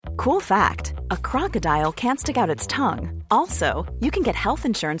Cool fact, a crocodile can't stick out its tongue. Also, you can get health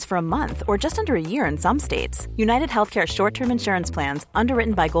insurance for a month or just under a year in some states. United Healthcare short-term insurance plans,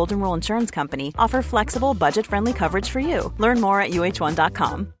 underwritten by Golden Rule Insurance Company, offer flexible, budget-friendly coverage for you. Learn more at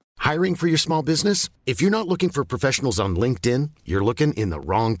uh1.com. Hiring for your small business? If you're not looking for professionals on LinkedIn, you're looking in the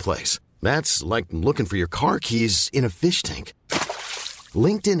wrong place. That's like looking for your car keys in a fish tank.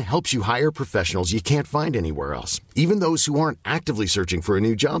 LinkedIn helps you hire professionals you can't find anywhere else, even those who aren't actively searching for a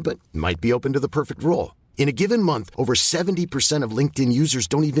new job but might be open to the perfect role. In a given month, over 70% of LinkedIn users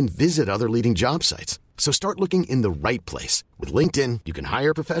don't even visit other leading job sites. So start looking in the right place. With LinkedIn, you can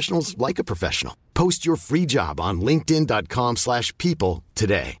hire professionals like a professional. Post your free job on linkedin.com/people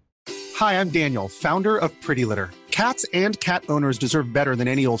today. Hi, I'm Daniel, founder of Pretty Litter. Cats and cat owners deserve better than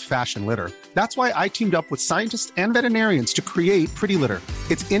any old-fashioned litter. That's why I teamed up with scientists and veterinarians to create Pretty Litter.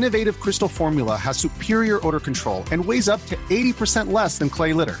 Its innovative crystal formula has superior odor control and weighs up to 80% less than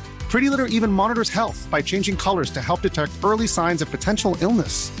clay litter. Pretty Litter even monitors health by changing colors to help detect early signs of potential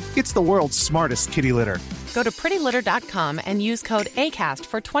illness. It's the world's smartest kitty litter. Go to prettylitter.com and use code ACAST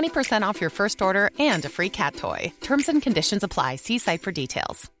for 20% off your first order and a free cat toy. Terms and conditions apply. See site for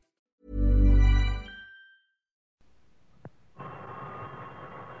details.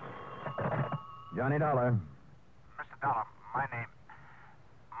 Johnny Dollar. Mr. Dollar, my name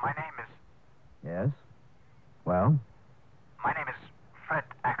is... Yes? Well? My name is Fred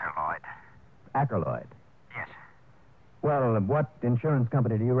Akerloyd. Akerloyd. Yes. Well, what insurance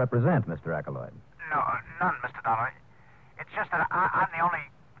company do you represent, Mr. Akerloyd? No, none, Mr. Dollar. It's just that I'm the only...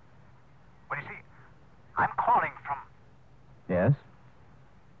 Well, you see, I'm calling from... Yes?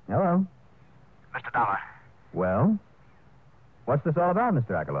 Hello? Mr. Dollar. Well? What's this all about,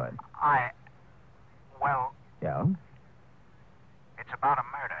 Mr. Akerloyd? Well... Yeah? It's about a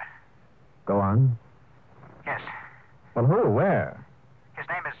murder. Go on. Yes. Well, who? Where? His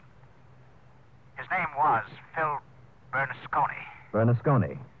name was Phil Bernasconi.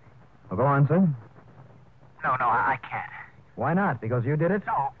 Bernasconi. Well, go on, sir. No, I can't. Why not? Because you did it?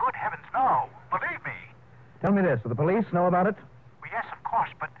 No, good heavens, no. Believe me. Tell me this. Do the police know about it? Well, yes, of course,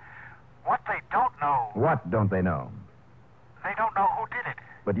 but what they don't know... What don't they know? They don't know who did it.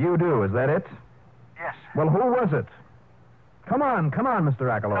 But you do. Is that it? Yes. Well, who was it? Come on, Mr.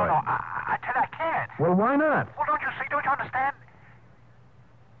 Akerloyd. No, I tell you, I can't. Well, why not? Well, don't you see? Don't you understand?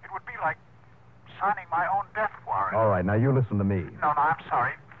 It would be like signing my own death warrant. All right, now you listen to me. No, I'm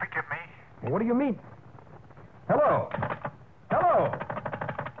sorry. Forgive me. Well, what do you mean? Hello? Hello?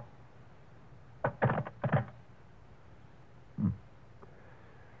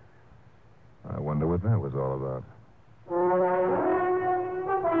 I wonder what that was all about.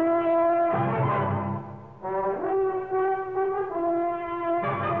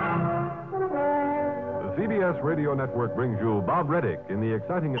 The CBS Radio Network brings you Bob Reddick in the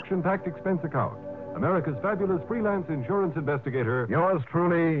exciting action-packed expense account. America's fabulous freelance insurance investigator. Yours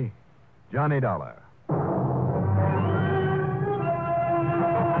truly, Johnny Dollar.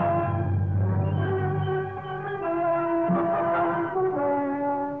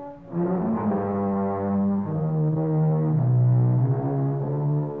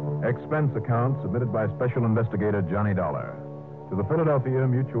 Expense account submitted by Special Investigator Johnny Dollar to the Philadelphia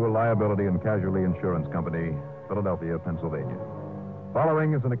Mutual Liability and Casualty Insurance Company, Philadelphia, Pennsylvania.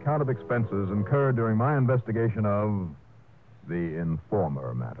 Following is an account of expenses incurred during my investigation of the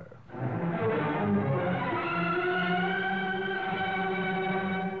Informer matter.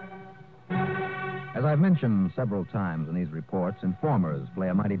 As I've mentioned several times in these reports, informers play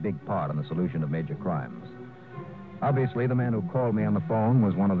a mighty big part in the solution of major crimes. Obviously, the man who called me on the phone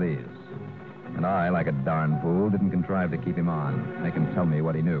was one of these. And I, like a darn fool, didn't contrive to keep him on, make him tell me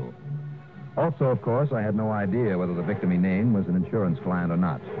what he knew. Also, of course, I had no idea whether the victim he named was an insurance client or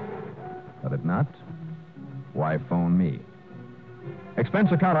not. But if not, why phone me?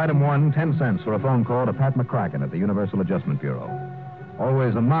 Expense account item 1, 10 cents for a phone call to Pat McCracken at the Universal Adjustment Bureau.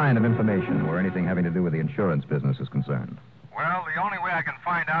 Always a mine of information where anything having to do with the insurance business is concerned. Well, the only way I can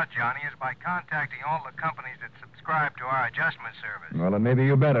find out, Johnny, is by contacting all the companies that subscribe to our adjustment service. Well, then maybe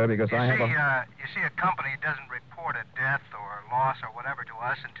you better, because You I have you see, a company doesn't report a death or loss or whatever to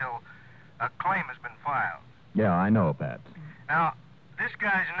us until a claim has been filed. Yeah, I know, Pat. Now, this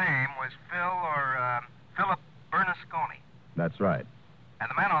guy's name was Philip Bernasconi. That's right. And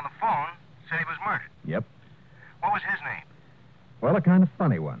the man on the phone said he was murdered. Yep. What was his name? Well, a kind of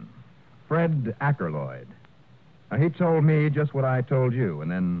funny one. Fred Akerloyd. Now, he told me just what I told you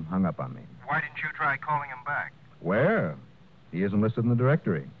and then hung up on me. Why didn't you try calling him back? Where? He isn't listed in the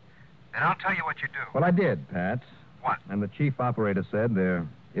directory. Then I'll tell you what you do. Well, I did, Pat. What? And the chief operator said there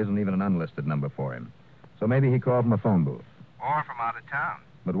isn't even an unlisted number for him. So maybe he called from a phone booth. Or from out of town.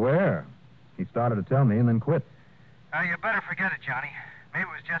 But where? He started to tell me and then quit. You better forget it, Johnny. Maybe it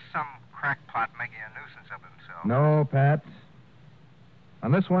was just some crackpot making a nuisance of himself. No, Pat.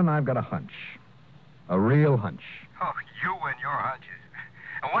 On this one, I've got a hunch. A real hunch. Oh, you and your hunches.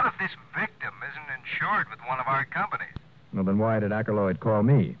 And what if this victim isn't insured with one of our companies? Well, then why did Akerloyd call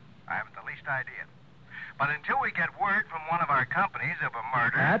me? I haven't the least idea. But until we get word from one of our companies of a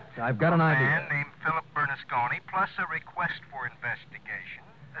murder... Pat, I've got an idea. A man named Philip Bernasconi, plus a request for investigation.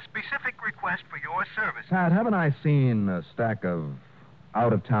 A specific request for your services. Pat, haven't I seen a stack of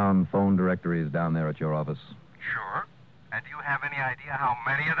out-of-town phone directories down there at your office? Sure. And do you have any idea how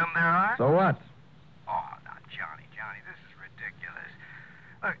many of them there are? So what? Oh, now, Johnny, this is ridiculous.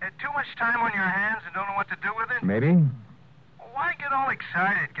 Look, too much time on your hands and don't know what to do with it? Maybe. Why get all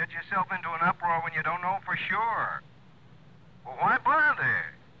excited? Get yourself into an uproar when you don't know for sure. Well, why bother?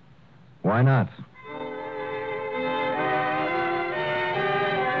 Why not?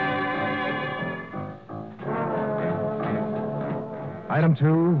 Item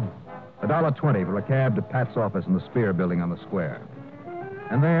 2, $1.20 for a cab to Pat's office in the Spear building on the square.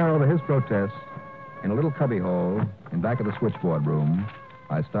 And there, over his protest, in a little cubbyhole in back of the switchboard room,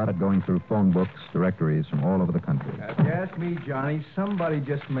 I started going through phone books, directories from all over the country. If you ask me, Johnny, somebody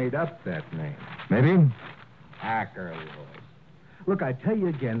just made up that name. Maybe? Akerloyd. Look, I tell you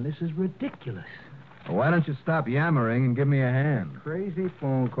again, this is ridiculous. Well, why don't you stop yammering and give me a hand? Crazy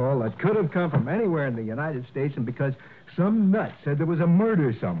phone call that could have come from anywhere in the United States, and because some nut said there was a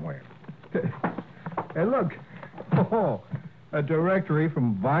murder somewhere. Hey, look. Oh, a directory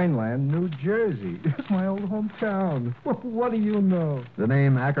from Vineland, New Jersey. It's my old hometown. What do you know? The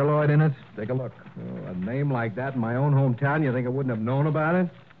name Akerloyd in it? Take a look. Oh, a name like that in my own hometown, you think I wouldn't have known about it?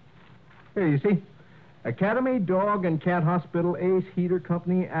 Here, you see. Academy Dog and Cat Hospital, Ace Heater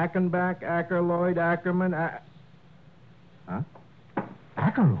Company, Ackenbach, Akerloyd, Ackerman, Huh?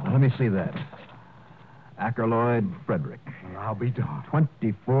 Akerloyd? Well, let me see that. Akerloyd, Frederick. Well, I'll be darned.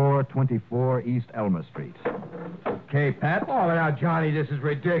 2424 East Elmer Street. Okay, Pat. Oh, now, Johnny, this is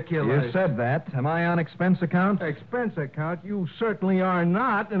ridiculous. You said that. Am I on expense account? Expense account? You certainly are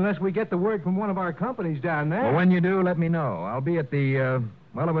not, unless we get the word from one of our companies down there. Well, when you do, let me know. I'll be at the, at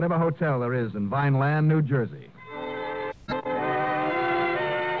whatever hotel there is in Vineland, New Jersey.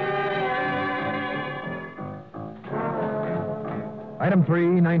 Item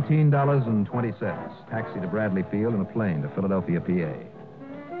 3, $19.20. Taxi to Bradley Field and a plane to Philadelphia, PA.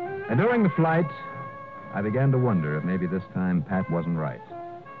 And during the flight, I began to wonder if maybe this time Pat wasn't right.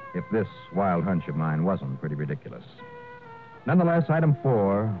 If this wild hunch of mine wasn't pretty ridiculous. Nonetheless, item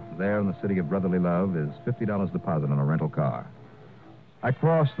 4, there in the city of brotherly love, is $50 deposit on a rental car. I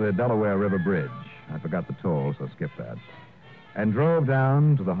crossed the Delaware River Bridge. I forgot the toll, so skip that. And drove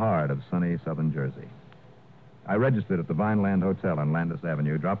down to the heart of sunny southern Jersey. I registered at the Vineland Hotel on Landis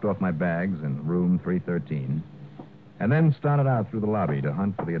Avenue, dropped off my bags in room 313, and then started out through the lobby to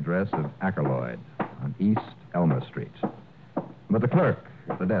hunt for the address of Akerloyd on East Elmer Street. But the clerk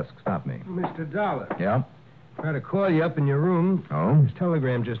at the desk stopped me. Mr. Dollar. Yeah? Tried to call you up in your room. Oh? This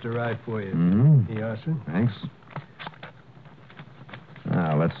telegram just arrived for you. Mm-hmm. Here, sir. Thanks.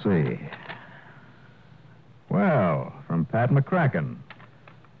 Now, let's see. Well, from Pat McCracken.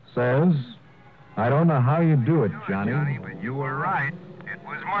 Says, I don't know how you do it, Johnny. Johnny, but you were right. It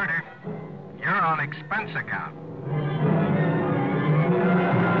was murder. You're on expense account.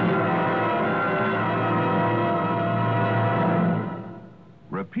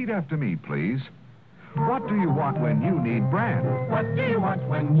 Repeat after me, please. What do you want when you need brand? What do you want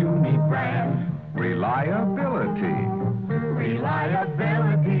when you need brand? Reliability.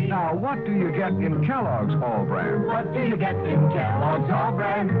 Reliability. Now, what do you get in Kellogg's All Brand? What do you get in Kellogg's All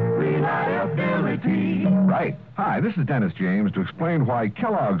Brand? Reliability. Right. Hi, this is Dennis James to explain why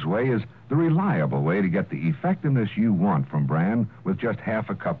Kellogg's Way is the reliable way to get the effectiveness you want from brand with just half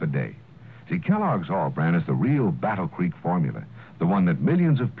a cup a day. See, Kellogg's All Brand is the real Battle Creek formula, the one that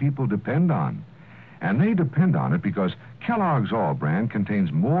millions of people depend on. And they depend on it because Kellogg's All Brand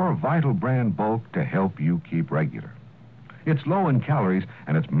contains more vital brand bulk to help you keep regular. It's low in calories,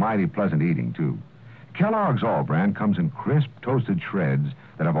 and it's mighty pleasant eating, too. Kellogg's All Brand comes in crisp, toasted shreds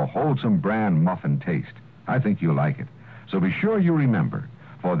that have a wholesome brand muffin taste. I think you'll like it. So be sure you remember,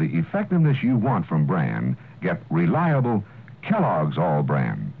 for the effectiveness you want from brand, get reliable Kellogg's All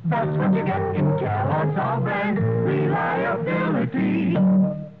Brand. That's what you get in Kellogg's All Brand. Reliability.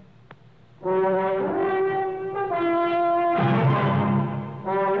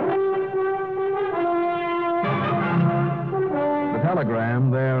 The telegram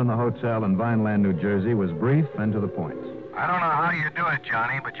there in the hotel in Vineland, New Jersey, was brief and to the point. I don't know how you do it,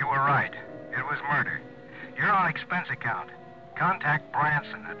 Johnny, but you were right. It was murder. You're on expense account. contact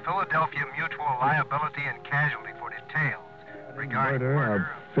Branson at Philadelphia Mutual Liability and Casualty for details regarding Murder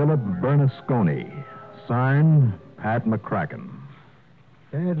of Philip Bernasconi. Signed, Pat McCracken.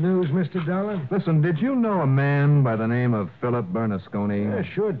 Bad news, Mr. Dollar? Listen, did you know a man by the name of Philip Bernasconi? Yeah,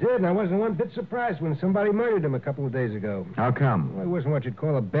 sure did, and I wasn't one bit surprised when somebody murdered him a couple of days ago. How come? Well, he wasn't what you'd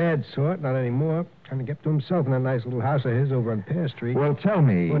call a bad sort, not anymore. Trying to get to himself in that nice little house of his over on Pear Street. Well, tell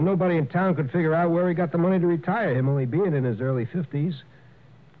me. Well, nobody in town could figure out where he got the money to retire, him only being in his early 50s.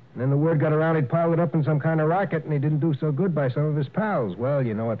 And then the word got around he'd piled it up in some kind of racket, and he didn't do so good by some of his pals. Well,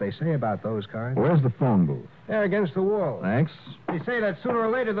 you know what they say about those kinds. Where's the phone booth? There, against the wall. Thanks. They say that sooner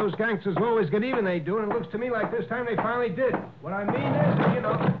or later those gangsters always get even, they do, and it looks to me like this time they finally did. What I mean is, you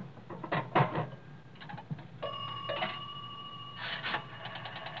know...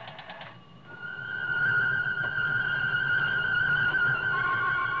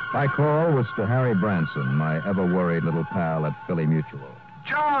 My call was to Harry Branson, my ever-worried little pal at Philly Mutual.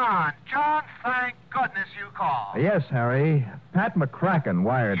 John, thank goodness you called. Yes, Harry. Pat McCracken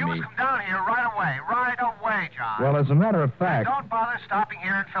wired You me. must come down here right away, John. Well, as a matter of fact... Don't bother stopping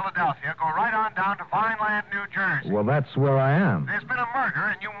here in Philadelphia. Go right on down to Vineland, New Jersey. Well, that's where I am. There's been a murder,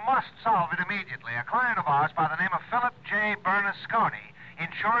 and you must solve it immediately. A client of ours by the name of Philip J. Bernasconi,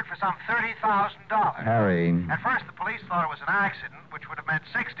 insured for some $30,000. Harry... At first, the police thought it was an accident, which would have meant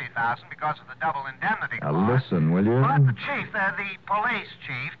 $60,000 because of the double indemnity Now, clause. listen, will you? But the chief, the police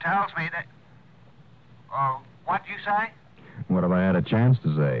chief, tells me that... what do you say? What have I had a chance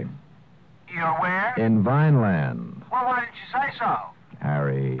to say? You're where? In Vineland. Well, why didn't you say so?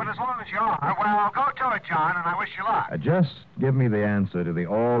 Harry... But as long as you are, well, go to it, John, and I wish you luck. Just give me the answer to the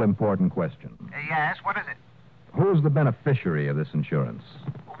all-important question. Yes, what is it? Who's the beneficiary of this insurance?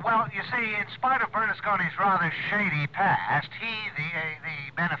 Well, you see, in spite of Bernasconi's rather shady past, he,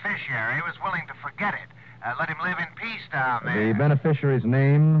 the beneficiary, was willing to forget it. Let him live in peace down there. The beneficiary's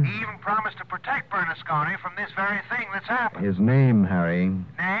name? He even promised to protect Bernasconi from this very thing that's happened. His name, Harry.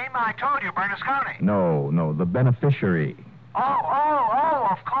 Name? I told you, Bernasconi. No, the beneficiary. Oh,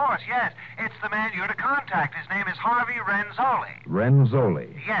 of course, yes. It's the man you're to contact. His name is Harvey Renzoli.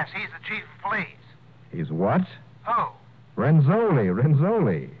 Renzoli. Yes, he's the chief of police. He's what? Who?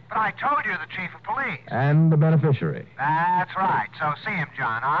 Renzoli. But I told you the chief of police. And the beneficiary. That's right. So see him,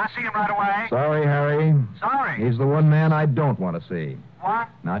 John. See him right away. Sorry, Harry. Sorry. He's the one man I don't want to see. What?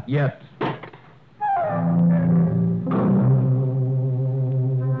 Not yet.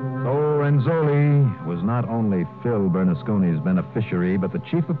 So Renzoli was not only Phil Bernasconi's beneficiary, but the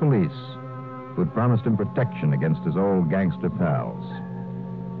chief of police who'd promised him protection against his old gangster pals.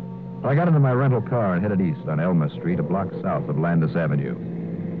 I got into my rental car and headed east on Elmer Street, a block south of Landis Avenue.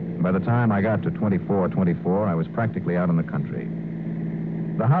 By the time I got to 2424, I was practically out in the country.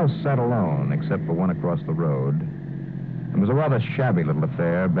 The house sat alone, except for one across the road. It was a rather shabby little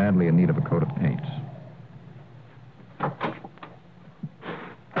affair, badly in need of a coat of paint.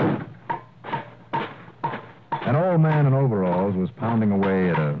 An old man in overalls was pounding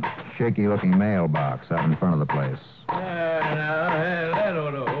away at a shaky-looking mailbox out in front of the place. That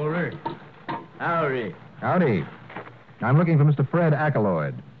ought to hold her. Howdy. Howdy. I'm looking for Mr. Fred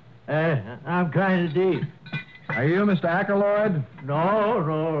Ackroyd. I'm kind of deep. Are you Mr. Ackroyd? No.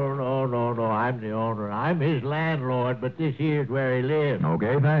 I'm the owner. I'm his landlord, but this here's where he lives.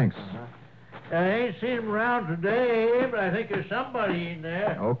 Okay, thanks. I ain't seen him around today, but I think there's somebody in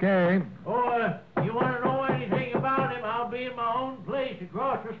there. Okay. Oh, you want to know anything about him? I'll be in my own place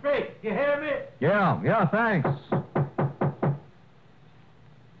across the street. You hear me? Yeah, thanks.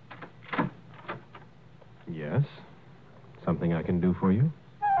 Yes? Something I can do for you?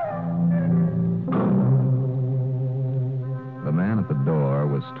 The man at the door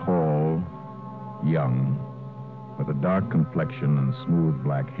was tall, young, with a dark complexion and smooth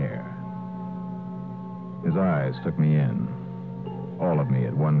black hair. His eyes took me in, all of me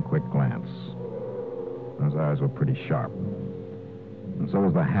at one quick glance. Those eyes were pretty sharp, and so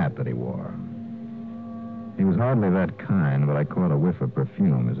was the hat that he wore. He was hardly that kind, but I caught a whiff of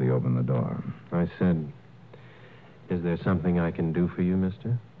perfume as he opened the door. I said, is there something I can do for you,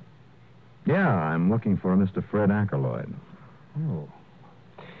 mister? Yeah, I'm looking for Mr. Fred Ackroyd. Oh.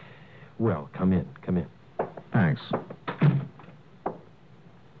 Well, come in. Thanks.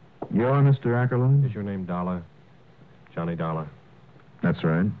 You're Mr. Ackroyd? Is your name Dollar? Johnny Dollar? That's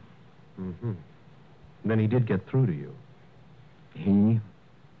right. Mm-hmm. Then he did get through to you. He?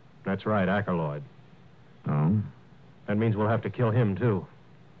 That's right, Ackroyd. Oh? That means we'll have to kill him, too.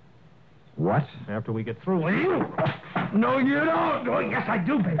 What? After we get through with you. No, you don't. Oh, yes, I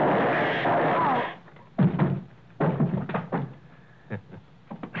do, baby.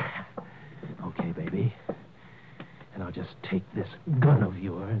 Okay, baby. And I'll just take this gun of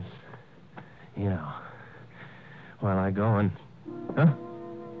yours. Yeah. While I go and... Huh?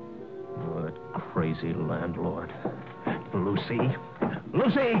 Oh, that crazy landlord. Lucy!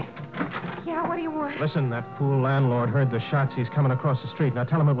 Lucy! Yeah, what do you want? Listen, that fool landlord heard the shots. He's coming across the street. Now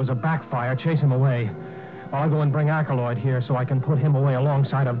tell him it was a backfire. Chase him away. I'll go and bring Ackroyd here so I can put him away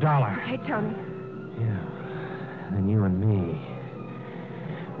alongside of Dollar. Hey, Tony. Yeah. Then you and me,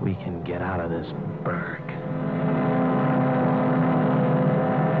 we can get out of this burg.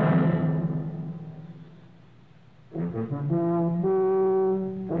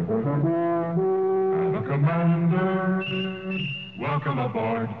 The commander, welcome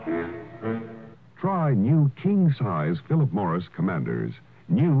aboard. Try new king-size Philip Morris Commanders.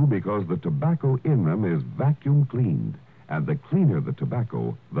 New because the tobacco in them is vacuum cleaned. And the cleaner the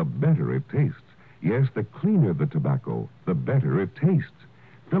tobacco, the better it tastes. Yes, the cleaner the tobacco, the better it tastes.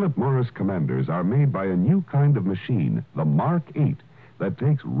 Philip Morris Commanders are made by a new kind of machine, the Mark 8, that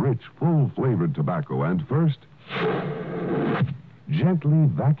takes rich, full-flavored tobacco and first gently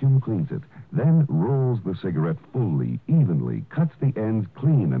vacuum cleans it, then rolls the cigarette fully, evenly, cuts the ends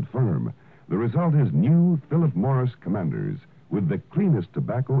clean and firm. The result is new Philip Morris Commanders with the cleanest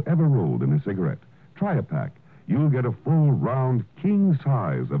tobacco ever rolled in a cigarette. Try a pack. You'll get a full, round, king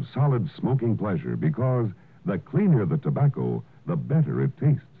size of solid smoking pleasure because the cleaner the tobacco, the better it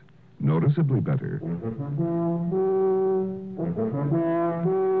tastes. Noticeably better.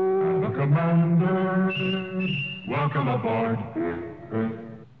 The commander, welcome aboard.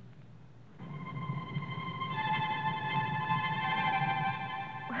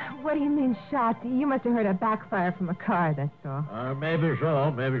 What do you mean shot? You must have heard a backfire from a car, that's all. Maybe so.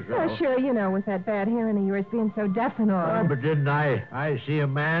 Oh, sure, you know, with that bad hearing of yours being so deaf and all. But didn't I see a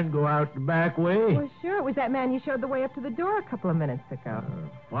man go out the back way? Well, sure, it was that man you showed the way up to the door a couple of minutes ago.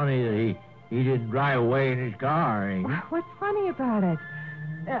 Funny that he didn't drive away in his car, ain't he? What's funny about it?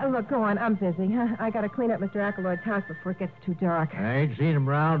 Look, go on. I'm busy. I got to clean up Mr. Ackroyd's house before it gets too dark. I ain't seen him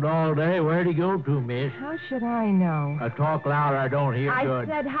around all day. Where'd he go to, miss? How should I know? Talk louder. I don't hear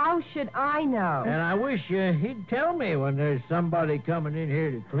good. I said, how should I know? And I wish he'd tell me when there's somebody coming in here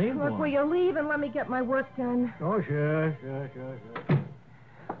to clean Look, one. will you leave and let me get my work done? Oh, sure.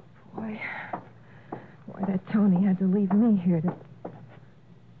 Boy, that Tony had to leave me here to...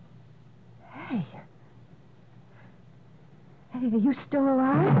 Hey, are you still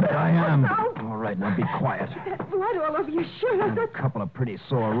alive? I am. Oh, All right, now be quiet. that blood all over your shirt. And a couple of pretty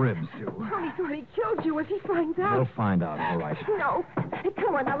sore ribs, too. Tony thought he killed you if he finds out. We'll find out, all right. No. Hey,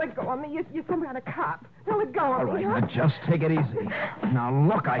 come on, now let go of me. You're some kind of cop. Now let go All of right, me. now just take it easy. Now,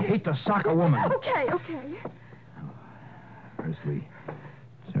 look, I hate to sock a woman. Okay. First, we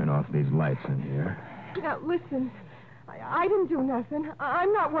turn off these lights in here. Now, listen. I didn't do nothing.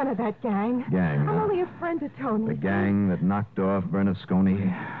 I'm not one of that gang. Gang, I'm only a friend of Tony's. The gang that knocked off Bernasconi.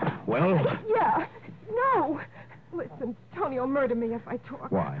 Well? Yeah. No. Listen, Tony will murder me if I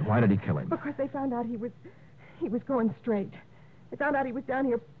talk. Why? Why did he kill him? Because they found out he was going straight. They found out he was down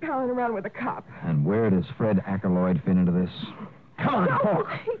here palling around with a cop. And where does Fred Ackroyd fit into this? Come on, talk.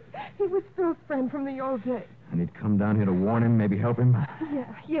 He was Phil's friend from the old days. And he'd come down here to warn him, maybe help him?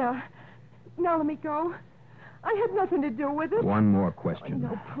 Yeah. Now let me go. I had nothing to do with it. One more question.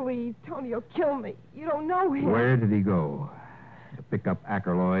 No, please. Tony will kill me. You don't know him. Where did he go? To pick up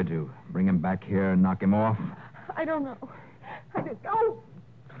Ackroyd, to bring him back here and knock him off? I don't know. Oh,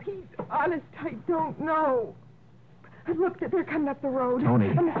 please, honest, I don't know. Look, they're coming up the road. Tony.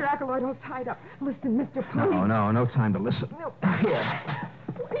 And Mr. Ackroyd all tied up. Listen, mister, please. No time to listen. No. Here.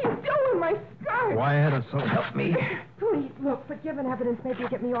 What are you doing, my skirt? Quiet, so help me. Please, look, but given evidence, maybe you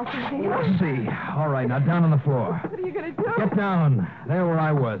get me off easy. Let's see. All right, now down on the floor. What are you going to do? Get down. There where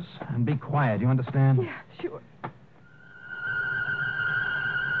I was. And be quiet, you understand? Yeah, sure.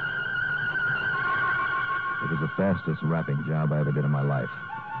 It was the fastest rapping job I ever did in my life.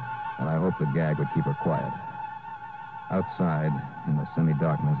 And I hoped the gag would keep her quiet. Outside, in the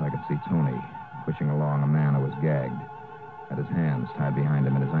semi-darkness, I could see Tony pushing along a man who was gagged. Had his hands tied behind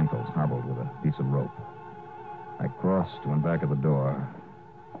him and his ankles hobbled with a piece of rope. I crossed, went back at the door,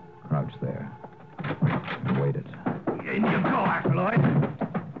 crouched there, and waited. In you go, Ackroyd.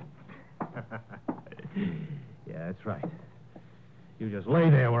 Yeah, that's right. You just lay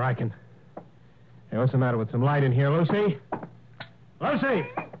there where I can... Hey, what's the matter with some light in here, Lucy? Lucy!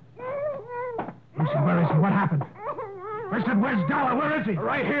 Lucy, where is he? What happened? I said, where's Dollar? Where is he?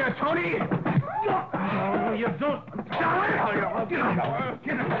 Right here, Tony. Oh, you don't... Dollar!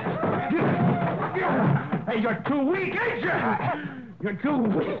 Hey, you're too weak, ain't you? You're too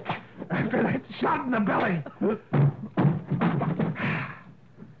weak. After that shot in the belly.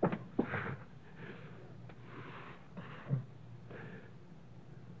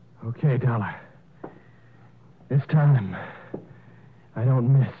 Okay, Dollar. This time, I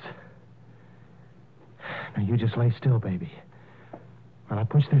don't miss. Now, you just lay still, baby. While I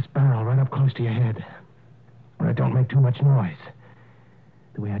push this barrel right up close to your head. Where it don't make too much noise.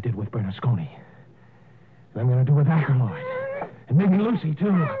 The way I did with Bernasconi. And I'm going to do with Ackroyd. And maybe Lucy,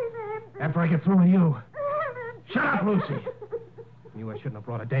 too. After I get through with you. Shut up, Lucy. You I shouldn't have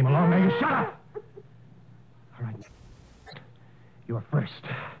brought a dame along. Now you shut up. All right. You're first.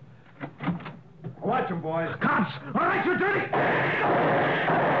 Watch him, boys. Cops! All right, you dirty!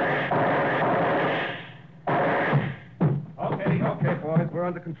 Okay, boys. We're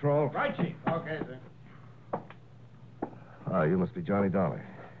under control. Right, Chief. Okay, sir. Ah, you must be Johnny Dollar.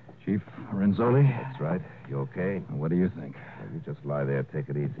 Chief Renzoli? That's right. You okay? What do you think? Well, you just lie there. Take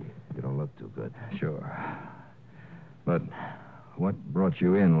it easy. You don't look too good. Sure. But what brought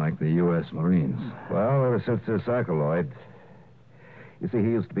you in like the U.S. Marines? Well, ever since this Ackroyd. You see,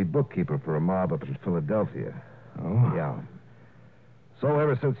 he used to be bookkeeper for a mob up in Philadelphia. Oh? Yeah. So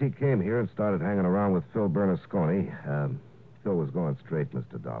ever since he came here and started hanging around with Phil Bernasconi, Phil was going straight,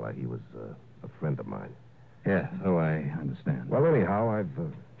 Mr. Dollar. He was a friend of mine. Yeah, so I understand. Well, anyhow, I've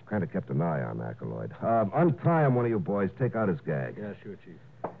kind of kept an eye on Ackroyd. Untie him, one of you boys. Take out his gag. Yeah, sure, Chief.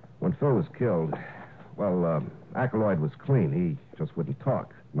 When Phil was killed, well, Ackroyd was clean. He just wouldn't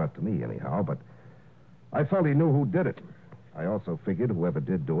talk. Not to me, anyhow, but I felt he knew who did it. I also figured whoever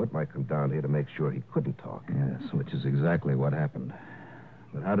did do it might come down here to make sure he couldn't talk. Yes, which is exactly what happened.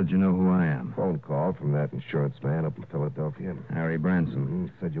 But how did you know who I am? Phone call from that insurance man up in Philadelphia. Harry Branson. Mm-hmm.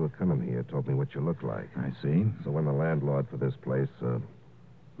 Said you were coming here. Told me what you looked like. I see. So when the landlord for this place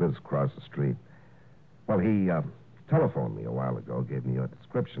lives across the street, well, he telephoned me a while ago, gave me your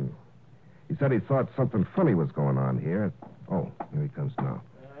description. He said he thought something funny was going on here. Oh, here he comes now.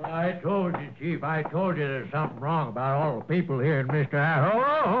 I told you, Chief. I told you there's something wrong about all the people here in Mr.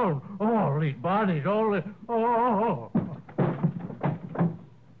 House. All these bodies, all this... Oh.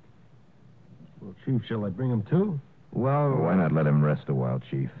 Well, Chief, shall I bring him too? Well, why not let him rest a while,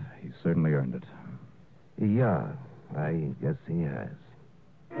 Chief? He's certainly earned it. Yeah, I guess he has.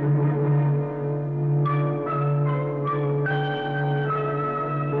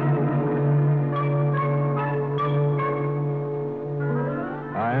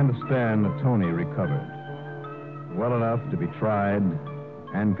 I understand that Tony recovered. Well enough to be tried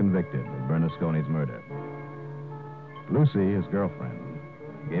and convicted of Bernasconi's murder. Lucy, his girlfriend,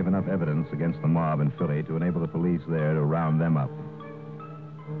 gave enough evidence against the mob in Philly to enable the police there to round them up.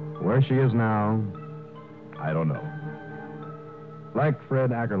 Where she is now, I don't know. Like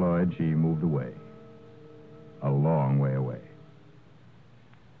Fred Ackroyd, she moved away. A long way away.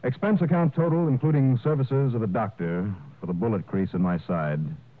 Expense account total, including services of a doctor for the bullet crease in my side,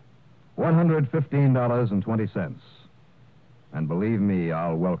 $115.20. And believe me,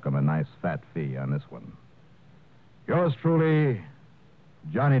 I'll welcome a nice fat fee on this one. Yours truly,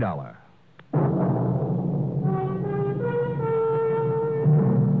 Johnny Dollar.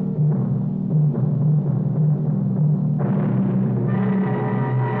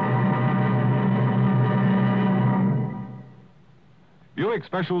 Buick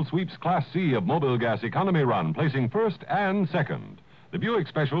Special sweeps Class C of Mobile Gas Economy Run, placing first and second. The Buick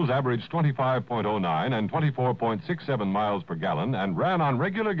Specials averaged 25.09 and 24.67 miles per gallon and ran on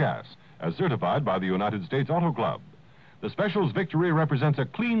regular gas, as certified by the United States Auto Club. The Specials' victory represents a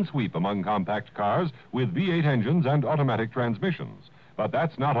clean sweep among compact cars with V8 engines and automatic transmissions. But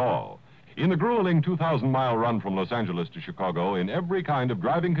that's not all. In the grueling 2,000-mile run from Los Angeles to Chicago, in every kind of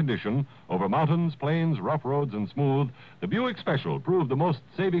driving condition, over mountains, plains, rough roads, and smooth, the Buick Special proved the most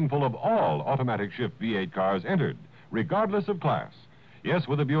savingful of all automatic shift V8 cars entered, regardless of class. Yes,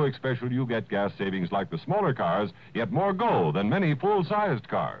 with a Buick Special, you get gas savings like the smaller cars, yet more go than many full-sized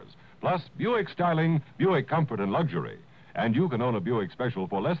cars. Plus, Buick styling, Buick comfort and luxury. And you can own a Buick Special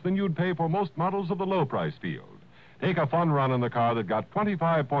for less than you'd pay for most models of the low-price field. Take a fun run in the car that got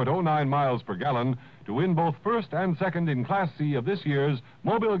 25.09 miles per gallon to win both first and second in Class C of this year's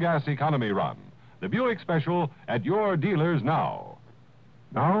Mobile Gas Economy Run. The Buick Special at your dealers now.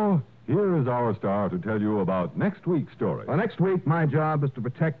 Now, here is our star to tell you about next week's story. Well, next week, my job is to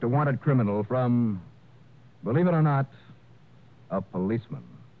protect a wanted criminal from, believe it or not, a policeman.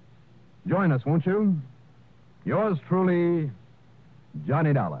 Join us, won't you? Yours truly,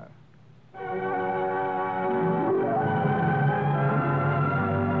 Johnny Dollar.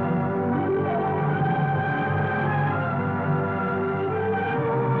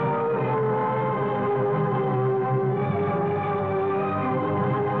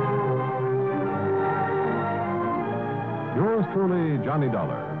 Yours truly, Johnny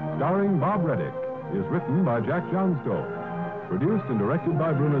Dollar, starring Bob Reddick, is written by Jack Johnstone. Produced and directed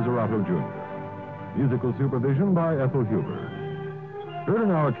by Bruno Zerato Jr. Musical supervision by Ethel Huber. Heard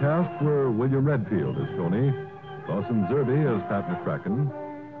in our cast were William Redfield as Tony, Dawson Zerby as Pat McCracken,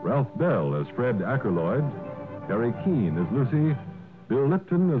 Ralph Bell as Fred Akerloyd, Terry Keane as Lucy, Bill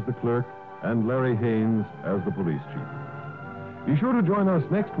Lipton as the clerk, and Larry Haynes as the police chief. Be sure to join us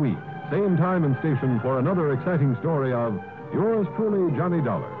next week, same time and station, for another exciting story of yours truly, Johnny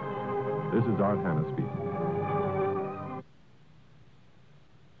Dollar. This is Art Hanna speaking.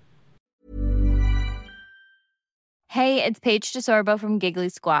 Hey, it's Paige DeSorbo from Giggly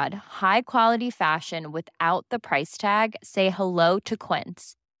Squad. High quality fashion without the price tag. Say hello to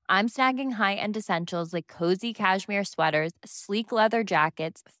Quince. I'm snagging high-end essentials like cozy cashmere sweaters, sleek leather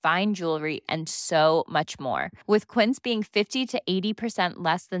jackets, fine jewelry, and so much more. With Quince being 50 to 80%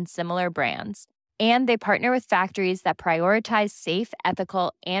 less than similar brands. And they partner with factories that prioritize safe,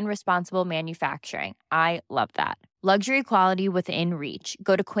 ethical, and responsible manufacturing. I love that. Luxury quality within reach.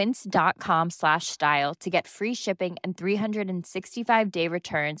 Go to quince.com/style to get free shipping and 365-day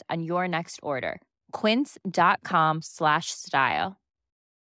returns on your next order. Quince.com/style.